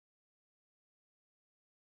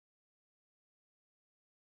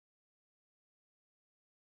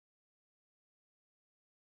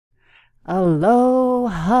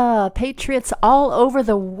Aloha, patriots all over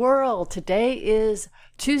the world. Today is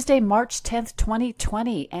Tuesday, March 10th,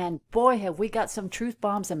 2020, and boy, have we got some truth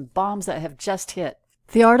bombs and bombs that have just hit.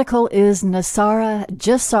 The article is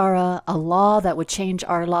Gesara, a law that would change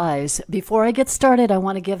our lives. Before I get started, I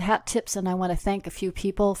want to give hat tips and I want to thank a few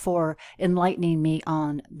people for enlightening me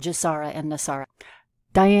on Gesara and Nesara.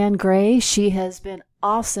 Diane Gray, she has been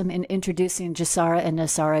awesome in introducing Gesara and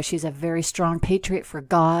Nesara. She's a very strong patriot for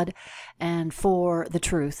God and for the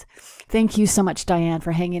truth. Thank you so much, Diane,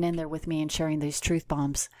 for hanging in there with me and sharing these truth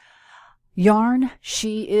bombs. Yarn,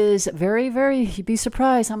 she is you'd be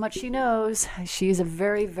surprised how much she knows. She's a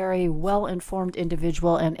very well-informed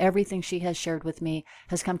individual, and everything she has shared with me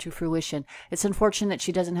has come to fruition. It's unfortunate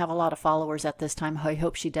she doesn't have a lot of followers at this time. I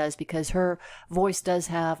hope she does, because her voice does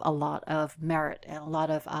have a lot of merit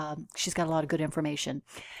and she's got a lot of good information.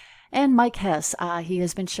 And Mike Hess, he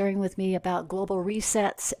has been sharing with me about global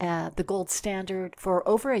resets, the gold standard, for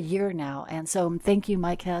over a year now. And so thank you,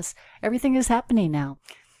 Mike Hess. Everything is happening now.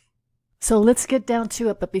 So let's get down to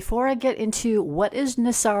it. But before I get into what is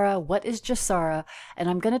Nesara, what is Gesara, and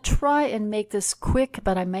I'm going to try and make this quick,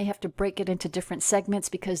 but I may have to break it into different segments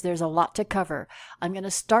because there's a lot to cover. I'm going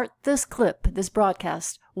to start this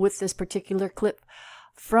broadcast, with this particular clip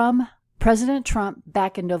from President Trump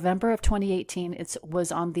back in November of 2018. It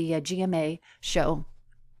was on the GMA show.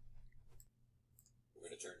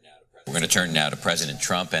 We're going to turn now to President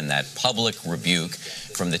Trump and that public rebuke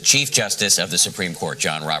from the Chief Justice of the Supreme Court,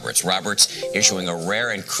 John Roberts. Roberts issuing a rare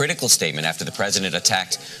and critical statement after the president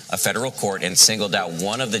attacked a federal court and singled out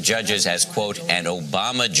one of the judges as, quote, an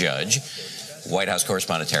Obama judge. White House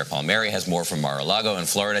correspondent Tara Palmieri has more from Mar-a-Lago in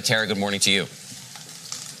Florida. Tara, good morning to you.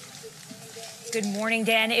 Good morning,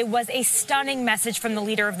 Dan. It was a stunning message from the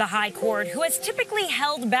leader of the high court, who has typically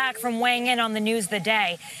held back from weighing in on the news of the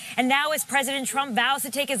day. And now, as President Trump vows to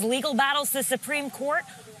take his legal battles to the Supreme Court,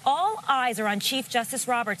 all eyes are on Chief Justice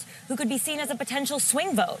Roberts, who could be seen as a potential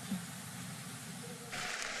swing vote.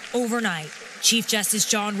 Overnight, Chief Justice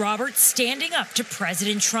John Roberts standing up to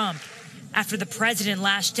President Trump after the president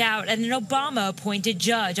lashed out at an Obama-appointed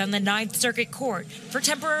judge on the Ninth Circuit Court for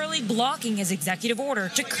temporarily blocking his executive order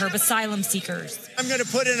to curb asylum seekers. I'm going to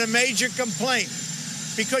put in a major complaint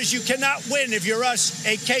because you cannot win, if you're us,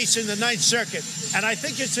 a case in the Ninth Circuit. And I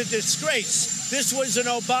think it's a disgrace. This was an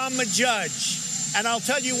Obama judge. And I'll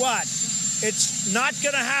tell you what, it's not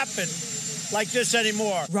going to happen like this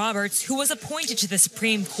anymore. Roberts, who was appointed to the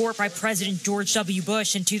Supreme Court by President George W.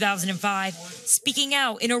 Bush in 2005, speaking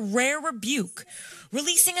out in a rare rebuke,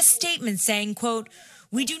 releasing a statement saying, quote,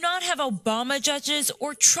 "We do not have Obama judges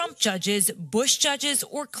or Trump judges, Bush judges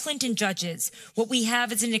or Clinton judges. What we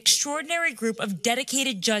have is an extraordinary group of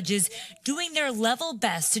dedicated judges doing their level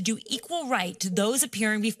best to do equal right to those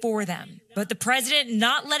appearing before them." But the president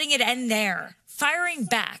not letting it end there, firing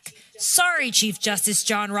back. "Sorry, Chief Justice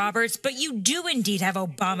John Roberts, but you do indeed have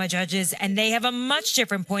Obama judges, and they have a much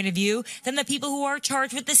different point of view than the people who are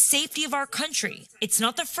charged with the safety of our country. It's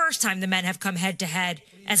not the first time the men have come head to head.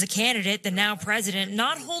 As a candidate, the now president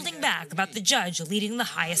not holding back about the judge leading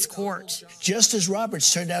the highest court." Justice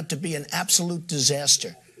Roberts turned out to be an absolute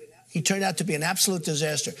disaster. He turned out to be an absolute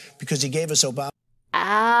disaster because he gave us Obama.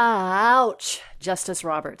 Ouch, Justice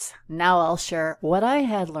Roberts. Now I'll share what I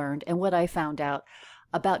had learned and what I found out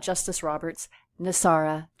about Justice Roberts,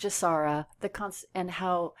 Nesara, Gesara, and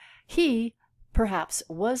how he perhaps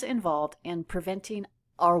was involved in preventing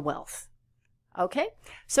our wealth. Okay,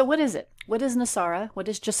 so what is it? What is Nesara? What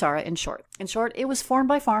is Gesara in short? In short, it was formed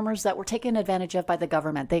by farmers that were taken advantage of by the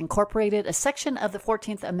government. They incorporated a section of the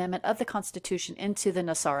 14th Amendment of the Constitution into the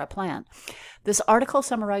Nesara Plan. This article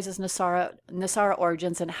summarizes Nesara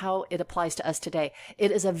origins and how it applies to us today.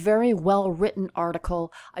 It is a very well-written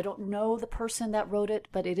article. I don't know the person that wrote it,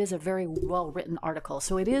 but it is a very well-written article.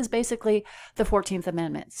 So it is basically the 14th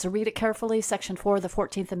Amendment. So read it carefully, Section 4 of the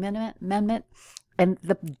 14th Amendment. And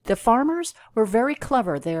the farmers were very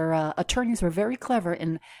clever. Their attorneys were very clever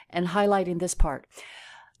in highlighting this part.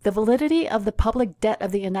 The validity of the public debt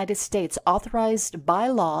of the United States authorized by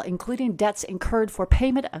law, including debts incurred for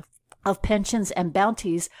payment of pensions and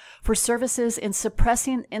bounties for services in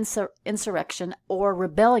suppressing insurrection or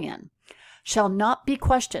rebellion, shall not be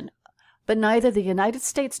questioned, but neither the United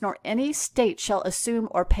States nor any state shall assume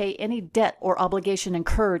or pay any debt or obligation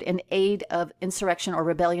incurred in aid of insurrection or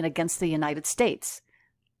rebellion against the United States.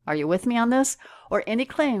 Are you with me on this? Or any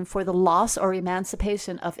claim for the loss or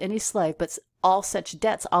emancipation of any slave, but all such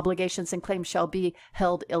debts, obligations, and claims shall be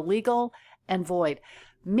held illegal and void.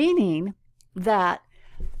 Meaning that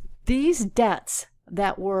these debts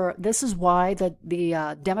that were, this is why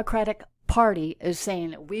the Democratic party is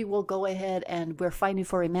saying, we will go ahead and we're fighting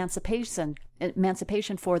for emancipation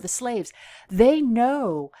for the slaves. They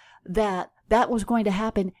know that that was going to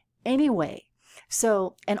happen anyway.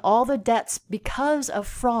 So, and all the debts because of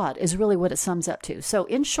fraud is really what it sums up to. So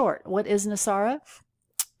in short, what is Nesara?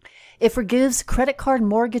 It forgives credit card,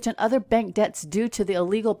 mortgage, and other bank debts due to the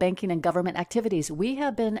illegal banking and government activities. We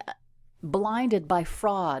have been blinded by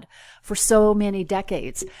fraud for so many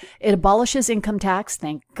decades. It abolishes income tax,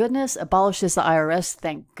 thank goodness, abolishes the IRS,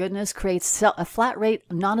 thank goodness, creates a flat rate,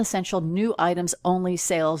 non-essential, new items only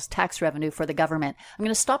sales tax revenue for the government. I'm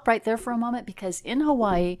going to stop right there for a moment because in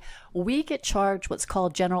Hawaii, we get charged what's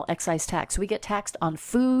called general excise tax. We get taxed on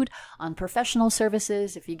food, on professional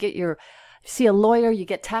services. If you get see a lawyer, you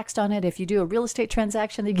get taxed on it. If you do a real estate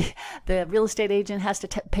transaction, the real estate agent has to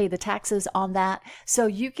pay the taxes on that. So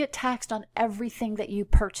you get taxed on everything that you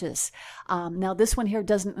purchase. Now, this one here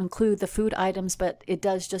doesn't include the food items, but it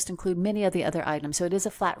does just include many of the other items. So it is a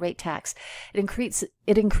flat rate tax.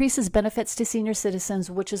 It increases benefits to senior citizens,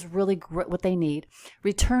 which is really what they need.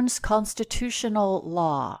 Returns constitutional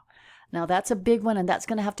law. Now, that's a big one, and that's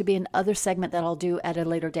going to have to be another segment that I'll do at a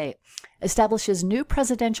later date. Establishes new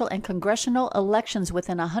presidential and congressional elections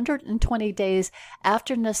within 120 days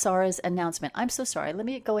after Nesara's announcement. I'm so sorry. Let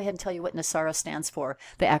me go ahead and tell you what Nesara stands for,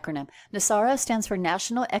 the acronym. Nesara stands for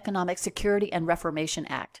National Economic Security and Reformation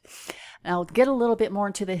Act. Now, I'll get a little bit more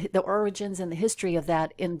into the origins and the history of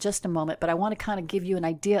that in just a moment, but I want to kind of give you an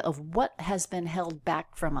idea of what has been held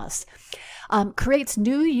back from us. Creates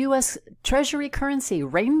new U.S. Treasury currency,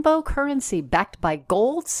 rainbow currency, backed by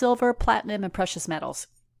gold, silver, platinum, and precious metals.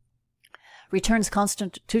 Returns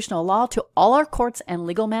constitutional law to all our courts and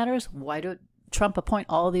legal matters. Why did Trump appoint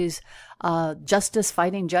all these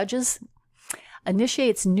justice-fighting judges?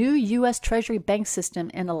 Initiates new U.S. Treasury bank system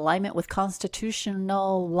in alignment with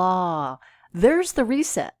constitutional law. There's the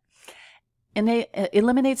reset. And it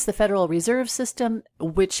eliminates the Federal Reserve System,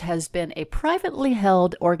 which has been a privately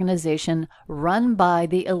held organization run by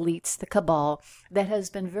the elites, the cabal, that has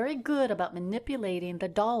been very good about manipulating the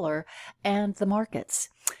dollar and the markets.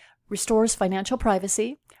 Restores financial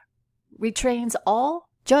privacy. Retrains all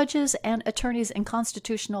judges and attorneys in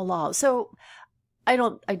constitutional law. So I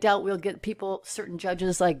doubt we'll get certain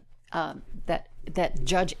judges like that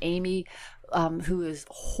Judge Amy, who is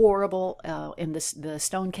horrible in the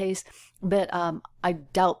Stone case. But I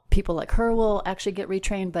doubt people like her will actually get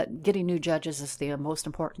retrained, but getting new judges is the most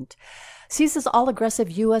important. Seizes all aggressive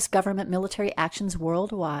U.S. government military actions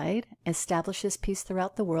worldwide. Establishes peace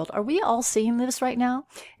throughout the world. Are we all seeing this right now?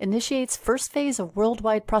 Initiates first phase of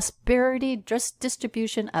worldwide prosperity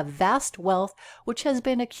distribution of vast wealth, which has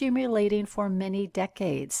been accumulating for many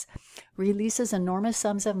decades. Releases enormous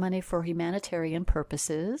sums of money for humanitarian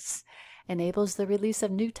purposes. Enables the release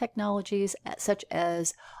of new technologies such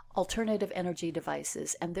as alternative energy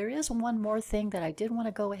devices. And there is one more thing that I did want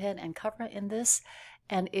to go ahead and cover in this,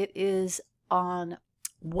 and it is on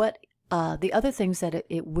what the other things that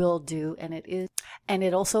it will do, and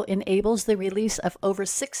it also enables the release of over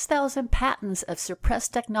 6,000 patents of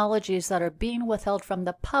suppressed technologies that are being withheld from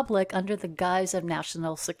the public under the guise of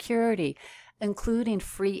national security, including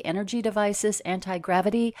free energy devices,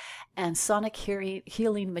 anti-gravity, and sonic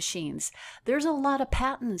healing machines. There's a lot of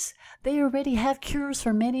patents. They already have cures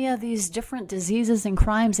for many of these different diseases and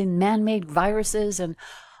crimes and man-made viruses and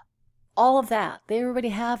all of that. They already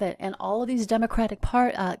have it. And all of these Democratic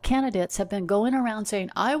candidates have been going around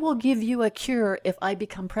saying, I will give you a cure if I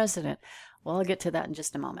become president. Well, I'll get to that in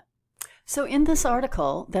just a moment. So in this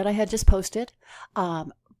article that I had just posted,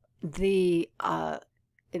 that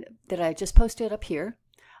I just posted up here.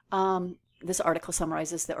 This article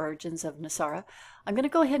summarizes the origins of Nesara. I'm going to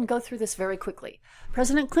go ahead and go through this very quickly.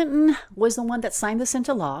 President Clinton was the one that signed this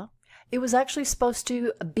into law. It was actually supposed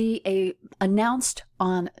to be announced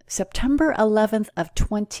on September 11th of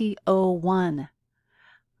 2001.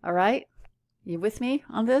 All right? You with me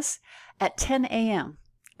on this? At 10 a.m.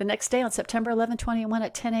 The next day, on September 11, 2021,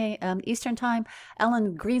 at 10 a.m. Eastern Time,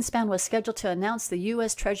 Alan Greenspan was scheduled to announce the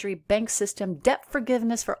U.S. Treasury bank system, debt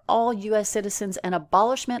forgiveness for all U.S. citizens, and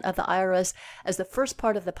abolishment of the IRS as the first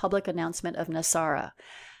part of the public announcement of Nesara.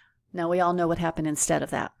 Now, we all know what happened instead of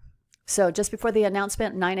that. So just before the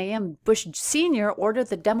announcement, 9 a.m., Bush Sr. ordered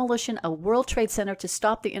the demolition of World Trade Center to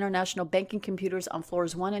stop the international banking computers on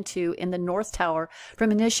floors 1 and 2 in the North Tower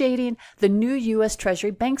from initiating the new U.S.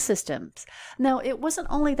 Treasury bank systems. Now, it wasn't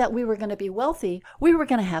only that we were going to be wealthy, we were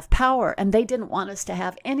going to have power, and they didn't want us to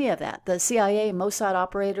have any of that. The CIA, Mossad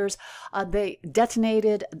operators, they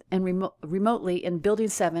detonated and remotely in Building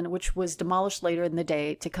 7, which was demolished later in the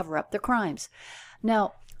day to cover up their crimes.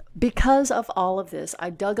 Now, because of all of this, I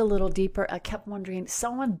dug a little deeper. I kept wondering,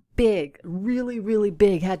 someone big, really, really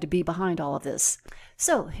big had to be behind all of this.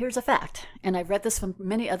 So here's a fact, and I've read this from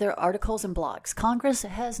many other articles and blogs. Congress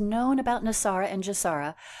has known about Nesara and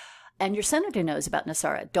Gesara, and your senator knows about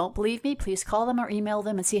Nesara. Don't believe me? Please call them or email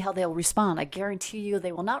them and see how they'll respond. I guarantee you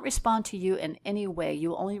they will not respond to you in any way. You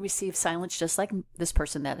will only receive silence, just like this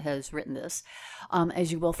person that has written this,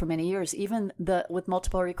 as you will for many years. Even with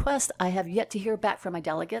multiple requests, I have yet to hear back from my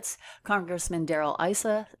delegates. Congressman Darrell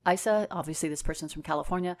Issa, obviously this person's from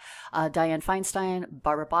California, Dianne Feinstein,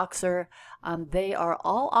 Barbara Boxer. They are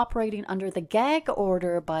all operating under the gag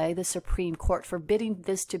order by the Supreme Court forbidding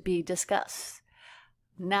this to be discussed.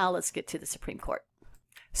 Now let's get to the Supreme Court.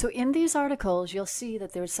 So in these articles, you'll see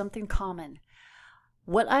that there's something common.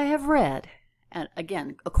 What I have read, and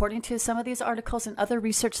again, according to some of these articles and other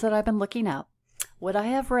research that I've been looking up, what I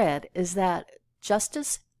have read is that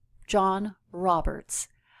Justice John Roberts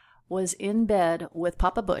was in bed with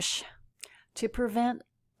Papa Bush to prevent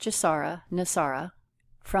Nesara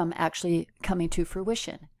from actually coming to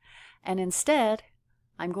fruition. And instead,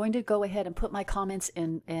 I'm going to go ahead and put my comments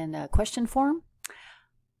in question form,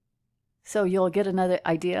 so you'll get another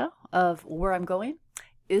idea of where I'm going.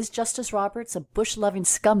 Is Justice Roberts a Bush-loving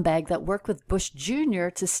scumbag that worked with Bush Jr.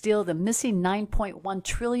 to steal the missing $9.1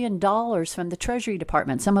 trillion from the Treasury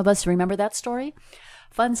Department? Some of us remember that story.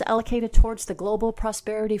 Funds allocated towards the Global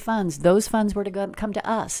Prosperity Funds. Those funds were to come to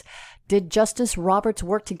us. Did Justice Roberts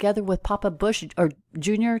work together with Papa Bush or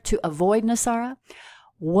Jr. to avoid Nesara?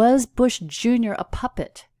 Was Bush Jr. a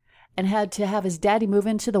puppet and had to have his daddy move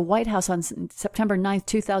into the White House on September 9th,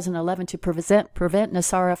 2011 to prevent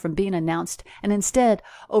Nesara from being announced, and instead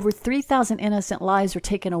over 3,000 innocent lives were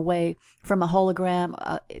taken away from a hologram,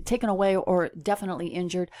 or definitely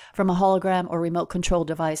injured from a hologram or remote control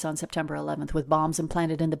device on September 11th with bombs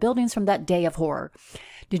implanted in the buildings from that day of horror.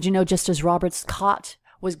 Did you know Justice Roberts got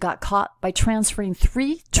caught by transferring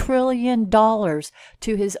 $3 trillion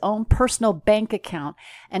to his own personal bank account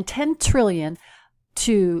and $10 trillion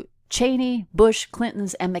to Cheney, Bush,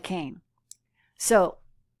 Clinton's, and McCain? So,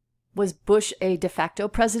 was Bush a de facto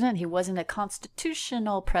president? He wasn't a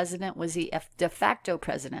constitutional president. Was he a de facto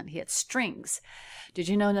president? He had strings. Did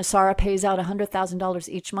you know Nesara pays out $100,000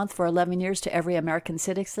 each month for 11 years to every American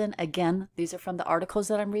citizen? Again, these are from the articles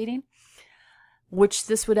that I'm reading. Which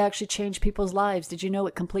this would actually change people's lives. Did you know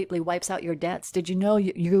it completely wipes out your debts? Did you know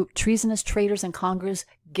you treasonous traitors in Congress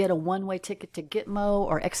get a one-way ticket to Gitmo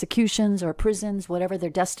or executions or prisons, whatever their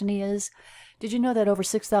destiny is? Did you know that over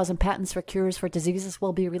 6,000 patents for cures for diseases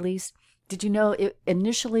will be released? Did you know it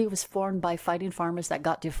initially was formed by fighting farmers that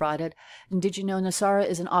got defrauded? And did you know Nesara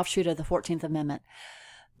is an offshoot of the 14th Amendment?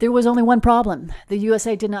 There was only one problem. The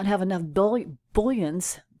USA did not have enough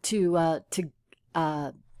bullions to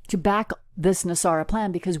back this Nesara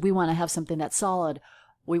plan, because we want to have something that's solid.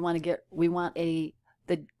 We want the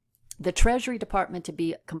Treasury Department to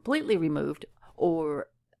be completely removed or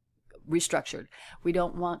restructured. We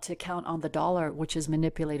don't want to count on the dollar, which is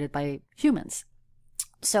manipulated by humans.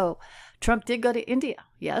 So Trump did go to India.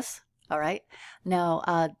 Yes. All right.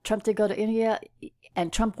 Now, Trump did go to India,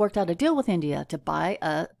 and Trump worked out a deal with India to buy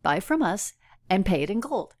from us and pay it in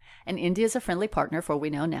gold. And India is a friendly partner, for we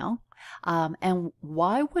know now. And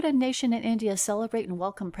why would a nation in India celebrate and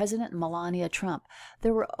welcome President Melania Trump?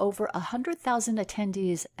 There were over 100,000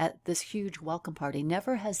 attendees at this huge welcome party.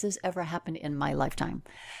 Never has this ever happened in my lifetime.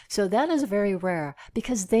 So that is very rare,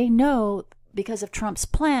 because they know, because of Trump's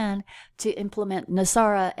plan to implement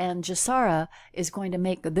Nesara and Gesara, is going to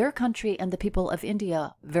make their country and the people of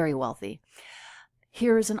India very wealthy.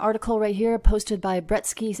 Here's an article right here posted by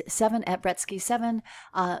Bretsky7 at Bretsky7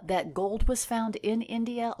 that gold was found in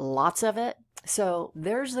India, lots of it. So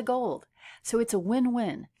there's the gold. So it's a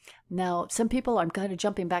win-win. Now, some people, I'm kind of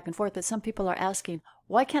jumping back and forth, but some people are asking,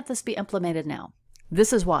 why can't this be implemented now?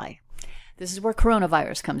 This is why. This is where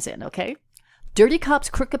coronavirus comes in, okay? Dirty cops,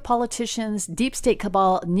 crooked politicians, deep state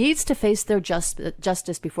cabal needs to face their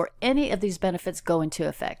justice before any of these benefits go into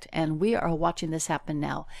effect. And we are watching this happen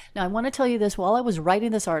now. Now, I want to tell you this. While I was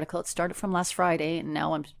writing this article, it started from last Friday, and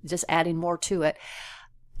now I'm just adding more to it.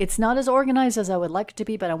 It's not as organized as I would like it to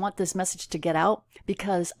be, but I want this message to get out,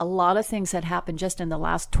 because a lot of things had happened just in the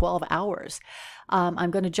last 12 hours. I'm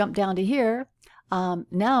going to jump down to here.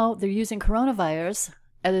 Now they're using coronavirus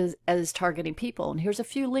as targeting people. And here's a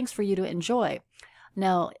few links for you to enjoy.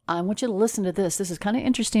 Now, I want you to listen to this. This is kind of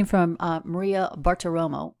interesting, from Maria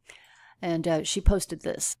Bartiromo. And she posted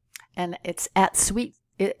this. And it's at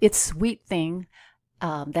It's Sweet Thing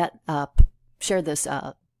that shared this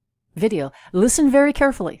video. Listen very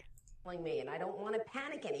carefully. Me, and I don't want to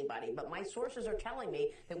panic anybody, but my sources are telling me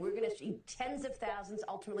that we're going to see tens of thousands,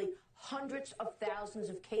 ultimately hundreds of thousands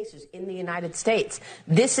of cases in the United States.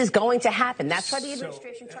 This is going to happen. That's why the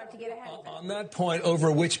administration tried to get ahead of it. On that point,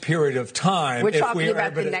 over which period of time? We're talking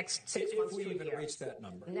about the next 6 months to a year. If we even reach that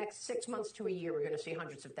number. The next 6 months to a year, we're going to see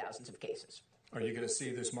hundreds of thousands of cases. Are you going to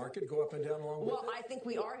see this market go up and down along with it? Well, I think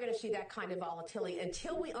we are going to see that kind of volatility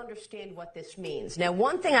until we understand what this means. Now,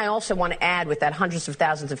 one thing I also want to add with that hundreds of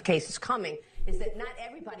thousands of cases coming is that not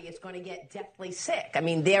everybody is going to get deathly sick. I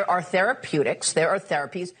mean, there are therapeutics, there are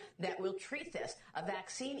therapies that will treat this. A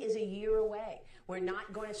vaccine is a year away. We're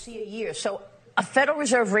not going to see a year. So a Federal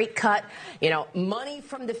Reserve rate cut, money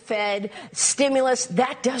from the Fed, stimulus,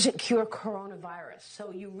 that doesn't cure coronavirus.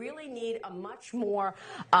 So you really need a much more,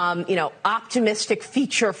 optimistic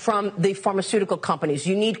feature from the pharmaceutical companies.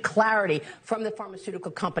 You need clarity from the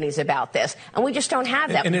pharmaceutical companies about this. And we just don't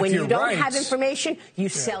have that. And when you don't have information, you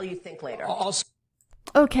sell, you think later.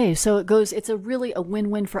 Okay, so it's really a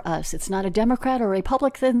win-win for us. It's not a Democrat or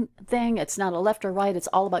Republican thing. It's not a left or right. It's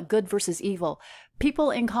all about good versus evil.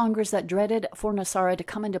 People in Congress that dreaded for Nesara to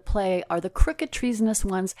come into play are the crooked, treasonous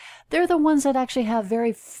ones. They're the ones that actually have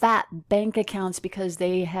very fat bank accounts because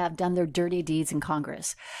they have done their dirty deeds in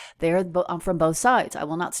Congress. They're from both sides. I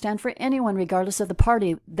will not stand for anyone, regardless of the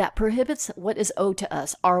party, that prohibits what is owed to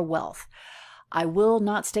us, our wealth. I will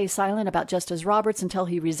not stay silent about Justice Roberts until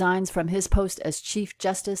he resigns from his post as Chief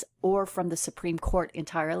Justice or from the Supreme Court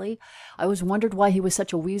entirely. I always wondered why he was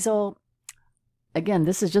such a weasel. Again,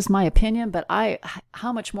 this is just my opinion, but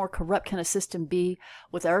how much more corrupt can a system be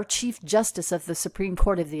with our Chief Justice of the Supreme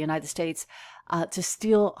Court of the United States to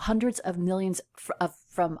steal hundreds of millions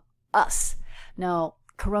from us? Now,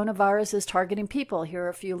 coronavirus is targeting people. Here are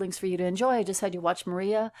a few links for you to enjoy. I just had you watch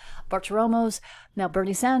Maria Bartiromo's. Now,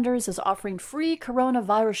 Bernie Sanders is offering free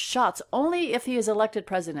coronavirus shots only if he is elected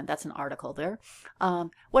president. That's an article there.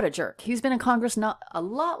 What a jerk. He's been in Congress not a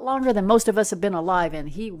lot longer than most of us have been alive, and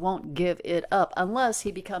he won't give it up unless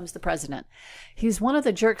he becomes the president. He's one of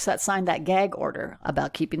the jerks that signed that gag order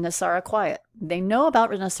about keeping Nesara quiet. They know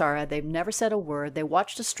about Nesara. They've never said a word. They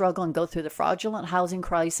watched us struggle and go through the fraudulent housing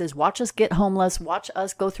crisis, watch us get homeless, watch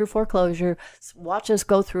us go through foreclosure, watch us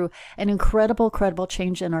go through an incredible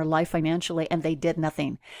change in our life financially, and they did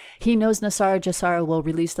nothing. He knows Gesara will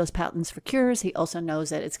release those patents for cures. He also knows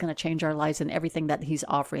that it's going to change our lives and everything that he's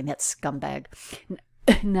offering, that scumbag.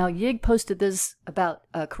 Now, Yig posted this about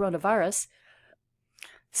coronavirus.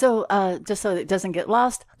 So just so it doesn't get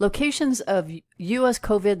lost, locations of U.S.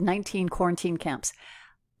 COVID-19 quarantine camps.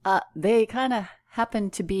 They kind of happen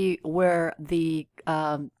to be where the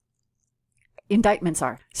indictments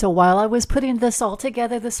are. So while I was putting this all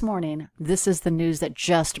together this morning, this is the news that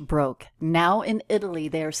just broke. Now in Italy,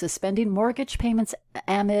 they are suspending mortgage payments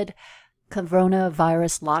amid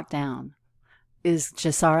coronavirus lockdown. Is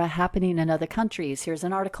Gesara happening in other countries? Here's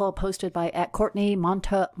an article posted by @Courtney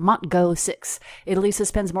Montgo 6. Italy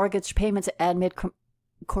suspends mortgage payments amid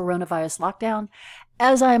coronavirus lockdown.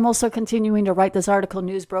 As I am also continuing to write this article,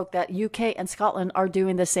 news broke that UK and Scotland are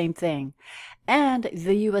doing the same thing. And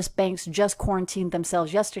the U.S. banks just quarantined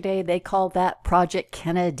themselves yesterday. They called that Project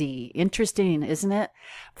Kennedy. Interesting, isn't it?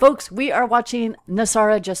 Folks, we are watching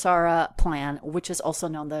Gesara plan, which is also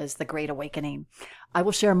known as the Great Awakening. I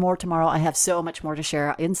will share more tomorrow. I have so much more to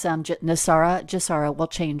share. In sum, Gesara will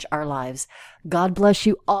change our lives. God bless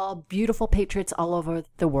you all, beautiful patriots all over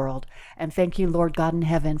the world. And thank you, Lord God in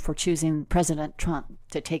heaven, for choosing President Trump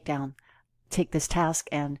to take this task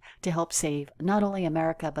and to help save not only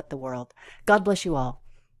America, but the world. God bless you all.